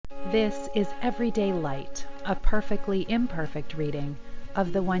This is Everyday Light, a perfectly imperfect reading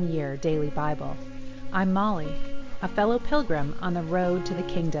of the One Year Daily Bible. I'm Molly, a fellow pilgrim on the road to the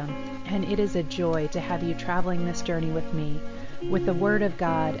kingdom, and it is a joy to have you traveling this journey with me, with the Word of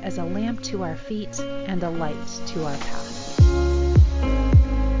God as a lamp to our feet and a light to our path.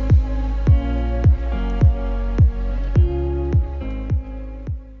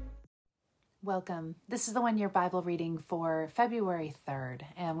 Welcome. This is the One Year Bible reading for February 3rd,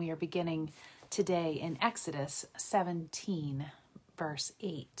 and we are beginning today in Exodus 17, verse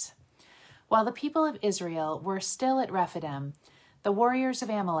 8. While the people of Israel were still at Rephidim, the warriors of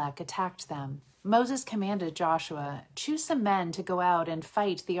Amalek attacked them. Moses commanded Joshua, "Choose some men to go out and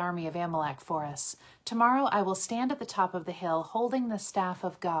fight the army of Amalek for us. Tomorrow I will stand at the top of the hill holding the staff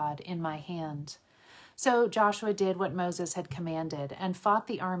of God in my hand." So Joshua did what Moses had commanded and fought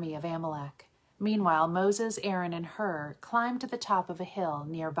the army of Amalek. Meanwhile, Moses, Aaron, and Hur climbed to the top of a hill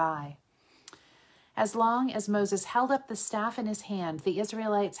nearby. As long as Moses held up the staff in his hand, the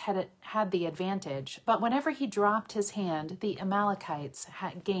Israelites had the advantage, but whenever he dropped his hand, the Amalekites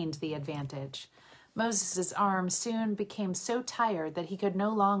had gained the advantage. Moses' arms soon became so tired that he could no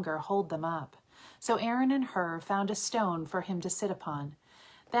longer hold them up. So Aaron and Hur found a stone for him to sit upon.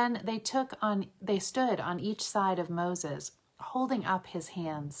 Then they stood on each side of Moses, holding up his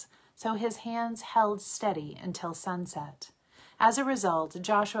hands. So his hands held steady until sunset. As a result,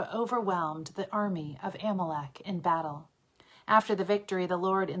 Joshua overwhelmed the army of Amalek in battle. After the victory, the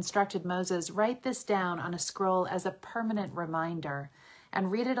Lord instructed Moses, "Write this down on a scroll as a permanent reminder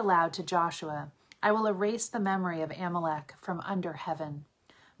and read it aloud to Joshua. I will erase the memory of Amalek from under heaven."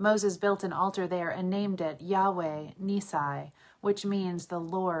 Moses built an altar there and named it Yahweh Nissi, which means the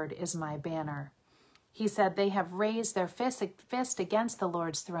Lord is my banner. He said, "They have raised their fist against the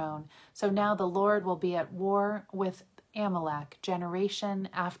Lord's throne, so now the Lord will be at war with Amalek generation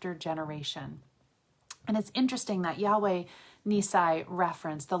after generation." And it's interesting that Yahweh Nissi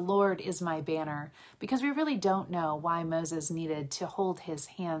reference, the Lord is my banner, because we really don't know why Moses needed to hold his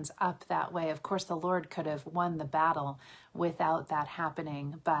hands up that way. Of course, the Lord could have won the battle without that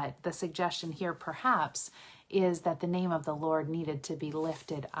happening, but the suggestion here perhaps is that the name of the Lord needed to be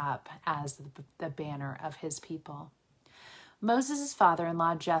lifted up as the banner of his people. Moses'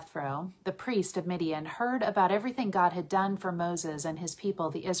 father-in-law Jethro, the priest of Midian, heard about everything God had done for Moses and his people,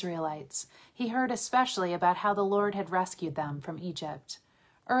 the Israelites. He heard especially about how the Lord had rescued them from Egypt.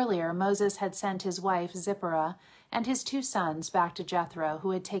 Earlier, Moses had sent his wife Zipporah and his 2 sons back to Jethro, who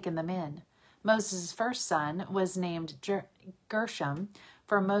had taken them in. Moses' first son was named Gershom,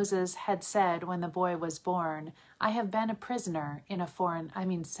 for Moses had said when the boy was born, I have been a foreigner in a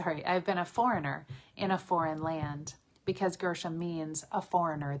foreign land, because Gershom means a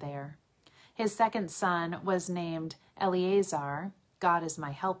foreigner there. His second son was named Eleazar, God is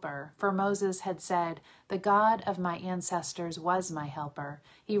my helper, for Moses had said, the God of my ancestors was my helper.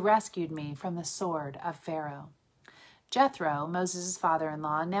 He rescued me from the sword of Pharaoh. Jethro, Moses'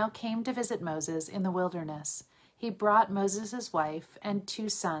 father-in-law, now came to visit Moses in the wilderness. He brought Moses' wife and 2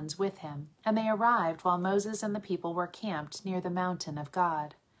 sons with him, and they arrived while Moses and the people were camped near the mountain of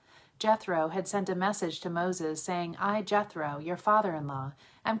God. Jethro had sent a message to Moses saying, I, Jethro, your father-in-law,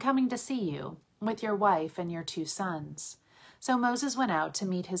 am coming to see you with your wife and your 2 sons. So Moses went out to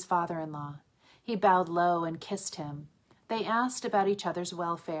meet his father-in-law. He bowed low and kissed him. They asked about each other's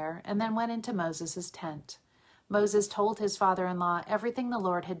welfare and then went into Moses' tent. Moses told his father-in-law everything the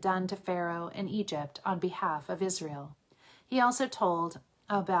Lord had done to Pharaoh in Egypt on behalf of Israel. He also told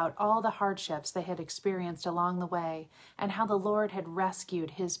about all the hardships they had experienced along the way and how the Lord had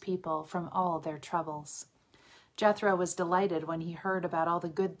rescued his people from all their troubles. Jethro was delighted when he heard about all the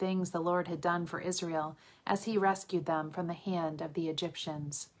good things the Lord had done for Israel as he rescued them from the hand of the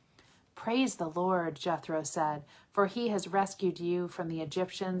Egyptians. Praise the Lord, Jethro said, for he has rescued you from the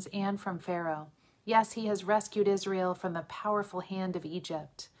Egyptians and from Pharaoh. Yes, he has rescued Israel from the powerful hand of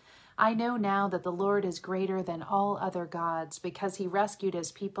Egypt. I know now that the Lord is greater than all other gods because he rescued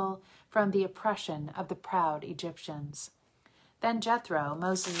his people from the oppression of the proud Egyptians. Then Jethro,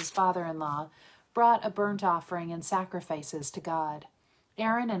 Moses' father-in-law, brought a burnt offering and sacrifices to God.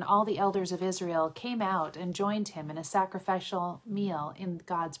 Aaron and all the elders of Israel came out and joined him in a sacrificial meal in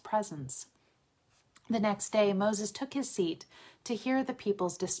God's presence. The next day, Moses took his seat to hear the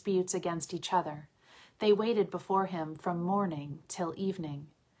people's disputes against each other. They waited before him from morning till evening.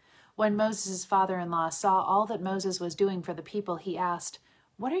 When Moses' father-in-law saw all that Moses was doing for the people, he asked,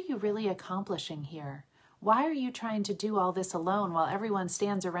 "What are you really accomplishing here? Why are you trying to do all this alone while everyone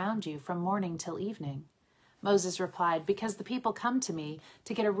stands around you from morning till evening?" Moses replied, "Because the people come to me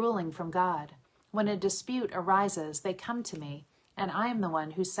to get a ruling from God. When a dispute arises, they come to me, and I am the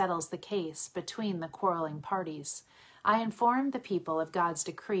one who settles the case between the quarreling parties. I inform the people of God's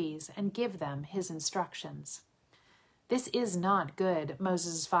decrees and give them his instructions." "This is not good,"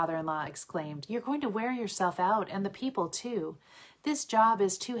 Moses' father-in-law exclaimed. "You're going to wear yourself out, and the people too. This job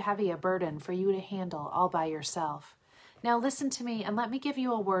is too heavy a burden for you to handle all by yourself. Now listen to me and let me give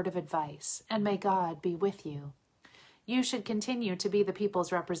you a word of advice, and may God be with you. You should continue to be the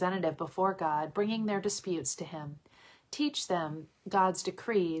people's representative before God, bringing their disputes to him. Teach them God's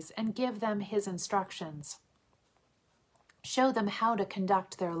decrees and give them his instructions. Show them how to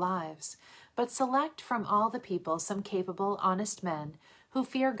conduct their lives, but select from all the people some capable, honest men who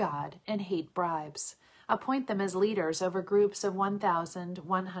fear God and hate bribes. Appoint them as leaders over groups of 1,000,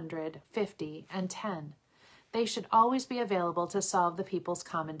 100, 50, and 10. They should always be available to solve the people's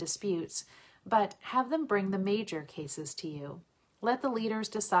common disputes, but have them bring the major cases to you. Let the leaders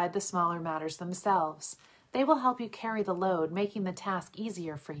decide the smaller matters themselves. They will help you carry the load, making the task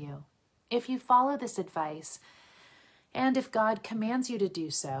easier for you. If you follow this advice, and if God commands you to do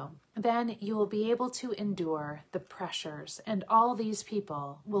so, then you will be able to endure the pressures, and all these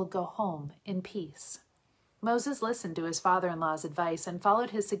people will go home in peace." Moses listened to his father-in-law's advice and followed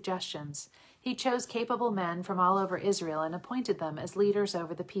his suggestions. He chose capable men from all over Israel and appointed them as leaders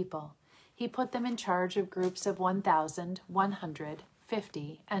over the people. He put them in charge of groups of 1,000, 100,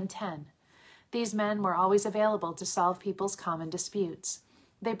 50, and 10. These men were always available to solve people's common disputes.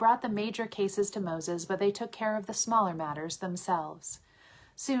 They brought the major cases to Moses, but they took care of the smaller matters themselves.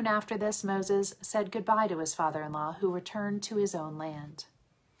 Soon after this, Moses said goodbye to his father-in-law, who returned to his own land.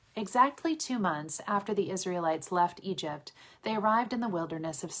 Exactly 2 months after the Israelites left Egypt, they arrived in the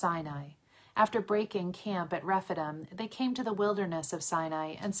wilderness of Sinai. After breaking camp at Rephidim, they came to the wilderness of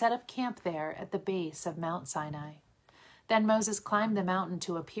Sinai and set up camp there at the base of Mount Sinai. Then Moses climbed the mountain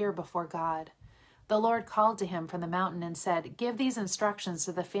to appear before God. The Lord called to him from the mountain and said, "Give these instructions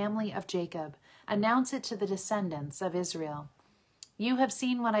to the family of Jacob. Announce it to the descendants of Israel. You have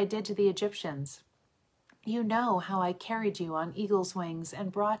seen what I did to the Egyptians. You know how I carried you on eagle's wings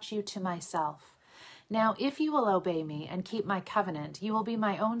and brought you to myself. Now, if you will obey me and keep my covenant, you will be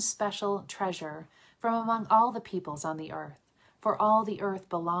my own special treasure from among all the peoples on the earth, for all the earth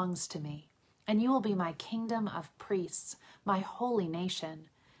belongs to me. And you will be my kingdom of priests, my holy nation.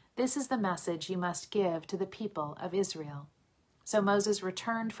 This is the message you must give to the people of Israel." So Moses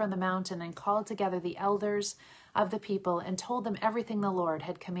returned from the mountain and called together the elders of the people and told them everything the Lord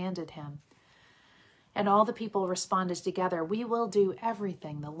had commanded him. And all the people responded together, "We will do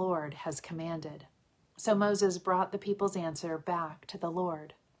everything the Lord has commanded." So Moses brought the people's answer back to the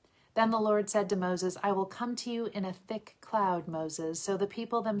Lord. Then the Lord said to Moses, "I will come to you in a thick cloud, Moses, so the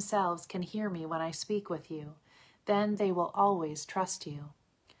people themselves can hear me when I speak with you. Then they will always trust you."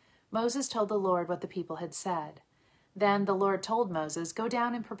 Moses told the Lord what the people had said. Then the Lord told Moses, "Go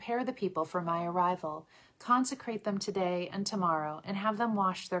down and prepare the people for my arrival. Consecrate them today and tomorrow, and have them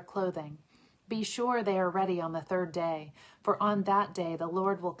wash their clothing. Be sure they are ready on the 3rd day, for on that day the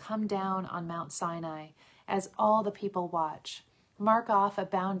Lord will come down on Mount Sinai as all the people watch. Mark off a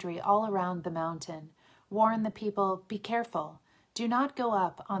boundary all around the mountain. Warn the people, be careful. Do not go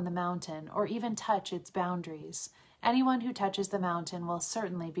up on the mountain or even touch its boundaries. Anyone who touches the mountain will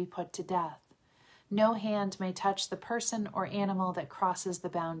certainly be put to death. No hand may touch the person or animal that crosses the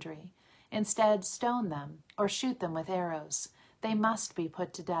boundary. Instead, stone them or shoot them with arrows. They must be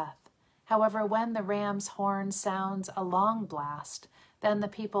put to death. However, when the ram's horn sounds a long blast, then the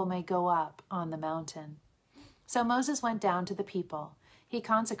people may go up on the mountain." So Moses went down to the people. He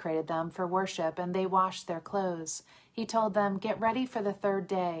consecrated them for worship, and they washed their clothes. He told them, "Get ready for the 3rd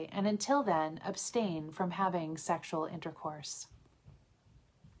day, and until then, abstain from having sexual intercourse."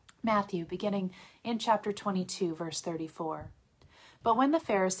 Matthew, beginning in chapter 22, verse 34. But when the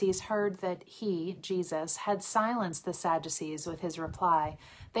Pharisees heard that he, Jesus, had silenced the Sadducees with his reply,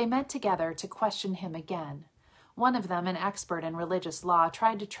 they met together to question him again. One of them, an expert in religious law,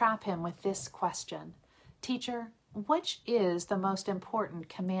 tried to trap him with this question: "Teacher, which is the most important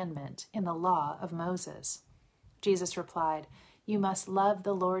commandment in the law of Moses?" Jesus replied, "You must love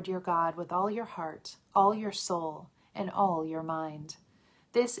the Lord your God with all your heart, all your soul, and all your mind.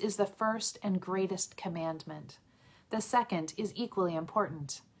 This is the first and greatest commandment. The second is equally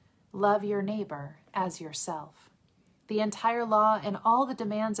important. Love your neighbor as yourself." The entire law and all the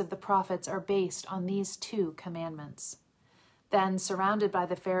demands of the prophets are based on these 2 commandments. Then, surrounded by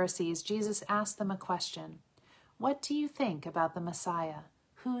the Pharisees, Jesus asked them a question. "What do you think about the Messiah?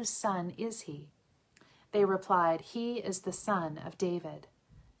 Whose son is he?" They replied, "He is the son of David."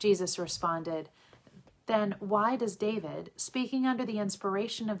 Jesus responded, "Then why does David, speaking under the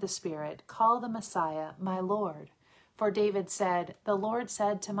inspiration of the Spirit, call the Messiah my Lord? For David said, "The Lord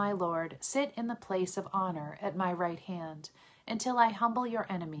said to my Lord, sit in the place of honor at my right hand, until I humble your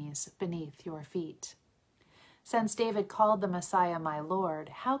enemies beneath your feet." Since David called the Messiah my Lord,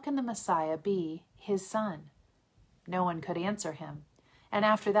 how can the Messiah be his son? No one could answer him, and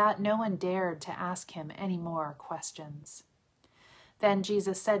after that no one dared to ask him any more questions. Then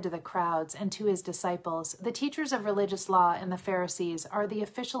Jesus said to the crowds and to his disciples, "The teachers of religious law and the Pharisees are the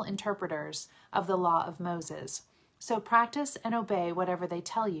official interpreters of the law of Moses. So practice and obey whatever they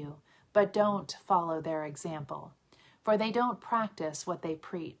tell you, but don't follow their example, for they don't practice what they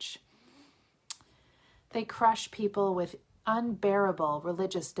preach. They crush people with unbearable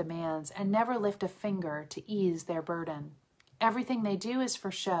religious demands and never lift a finger to ease their burden. Everything they do is for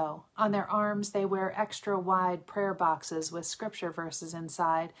show. On their arms they wear extra wide prayer boxes with scripture verses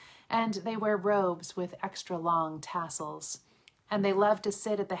inside, and they wear robes with extra long tassels. And they love to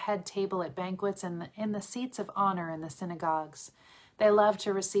sit at the head table at banquets and in the seats of honor in the synagogues. They love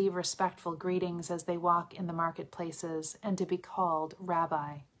to receive respectful greetings as they walk in the marketplaces and to be called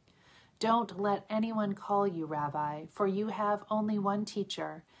Rabbi. Don't let anyone call you Rabbi, for you have only one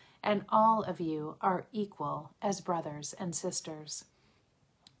teacher, and all of you are equal as brothers and sisters.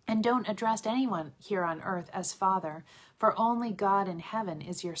 And don't address anyone here on earth as Father, for only God in heaven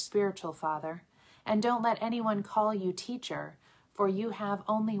is your spiritual Father. And don't let anyone call you teacher, for you have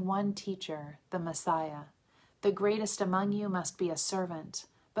only one teacher, the Messiah. The greatest among you must be a servant,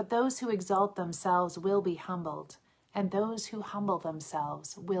 but those who exalt themselves will be humbled, and those who humble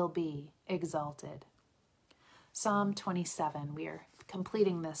themselves will be exalted. Psalm 27. We are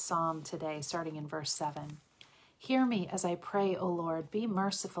completing this psalm today, starting in verse 7. Hear me as I pray, O Lord. Be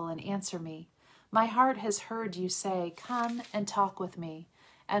merciful and answer me. My heart has heard you say, "Come and talk with me."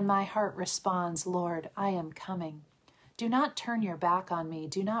 And my heart responds, "Lord, I am coming." Do not turn your back on me.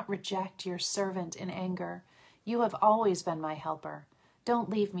 Do not reject your servant in anger. You have always been my helper. Don't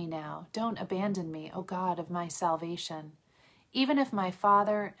leave me now. Don't abandon me, O God of my salvation. Even if my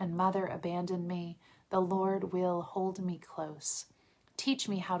father and mother abandon me, the Lord will hold me close. Teach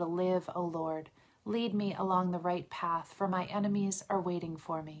me how to live, O Lord. Lead me along the right path, for my enemies are waiting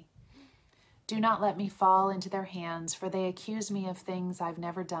for me. Do not let me fall into their hands, for they accuse me of things I've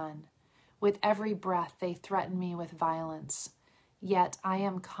never done. With every breath they threaten me with violence. Yet I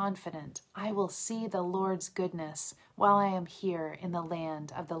am confident I will see the Lord's goodness while I am here in the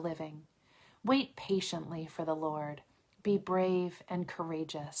land of the living. Wait patiently for the Lord. Be brave and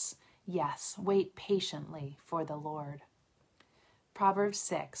courageous. Yes, wait patiently for the Lord. Proverbs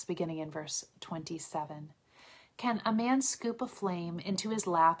 6, beginning in verse 27. Can a man scoop a flame into his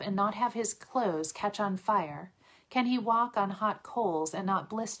lap and not have his clothes catch on fire? Can he walk on hot coals and not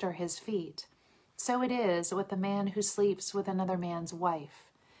blister his feet? So it is with the man who sleeps with another man's wife.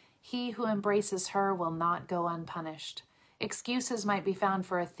 He who embraces her will not go unpunished. Excuses might be found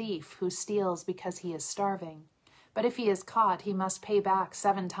for a thief who steals because he is starving. But if he is caught, he must pay back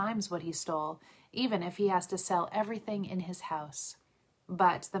 7 times what he stole, even if he has to sell everything in his house.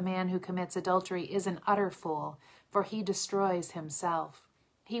 But the man who commits adultery is an utter fool, for he destroys himself.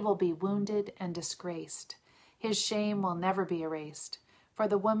 He will be wounded and disgraced. His shame will never be erased, for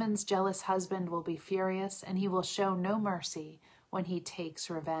the woman's jealous husband will be furious, and he will show no mercy when he takes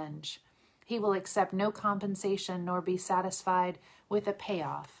revenge. He will accept no compensation nor be satisfied with a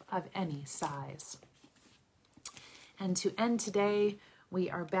payoff of any size. And to end today, we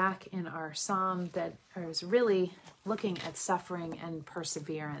are back in our psalm that is really looking at suffering and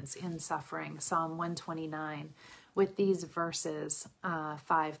perseverance in suffering, Psalm 129, with these verses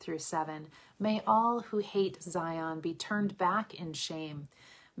 5 through 7. May all who hate Zion be turned back in shame.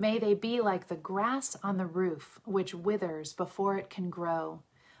 May they be like the grass on the roof, which withers before it can grow.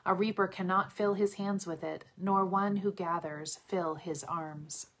 A reaper cannot fill his hands with it, nor one who gathers fill his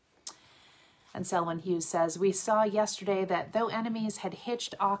arms. And Selwyn Hughes says, we saw yesterday that though enemies had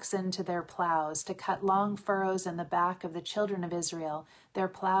hitched oxen to their plows to cut long furrows in the back of the children of Israel, their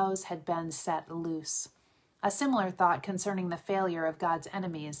plows had been set loose. A similar thought concerning the failure of God's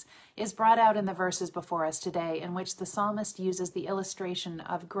enemies is brought out in the verses before us today, in which the psalmist uses the illustration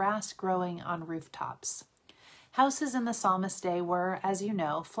of grass growing on rooftops. Houses in the psalmist's day were, as you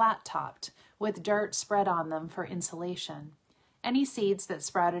know, flat-topped, with dirt spread on them for insulation. Any seeds that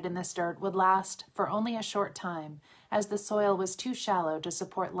sprouted in this dirt would last for only a short time, as the soil was too shallow to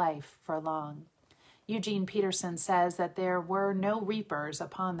support life for long. Eugene Peterson says that there were no reapers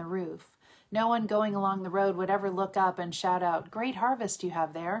upon the roof. No one going along the road would ever look up and shout out, "Great harvest you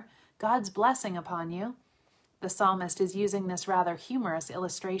have there! God's blessing upon you!" The psalmist is using this rather humorous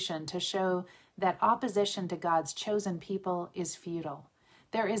illustration to show that opposition to God's chosen people is futile.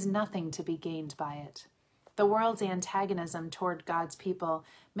 There is nothing to be gained by it. The world's antagonism toward God's people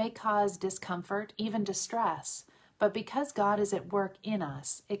may cause discomfort, even distress, but because God is at work in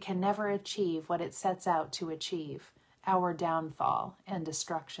us, it can never achieve what it sets out to achieve, our downfall and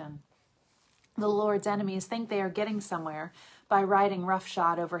destruction. The Lord's enemies think they are getting somewhere by riding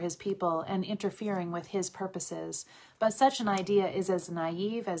roughshod over his people and interfering with his purposes, but such an idea is as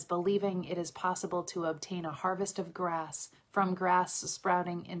naive as believing it is possible to obtain a harvest of grass from grass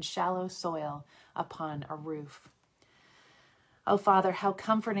sprouting in shallow soil upon a roof. Oh, Father, how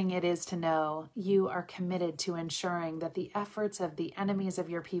comforting it is to know you are committed to ensuring that the efforts of the enemies of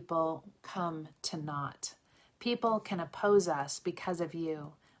your people come to naught. People can oppose us because of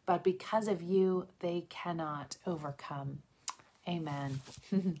you, but because of you, they cannot overcome. Amen.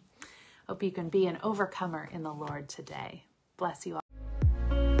 Hope you can be an overcomer in the Lord today. Bless you all.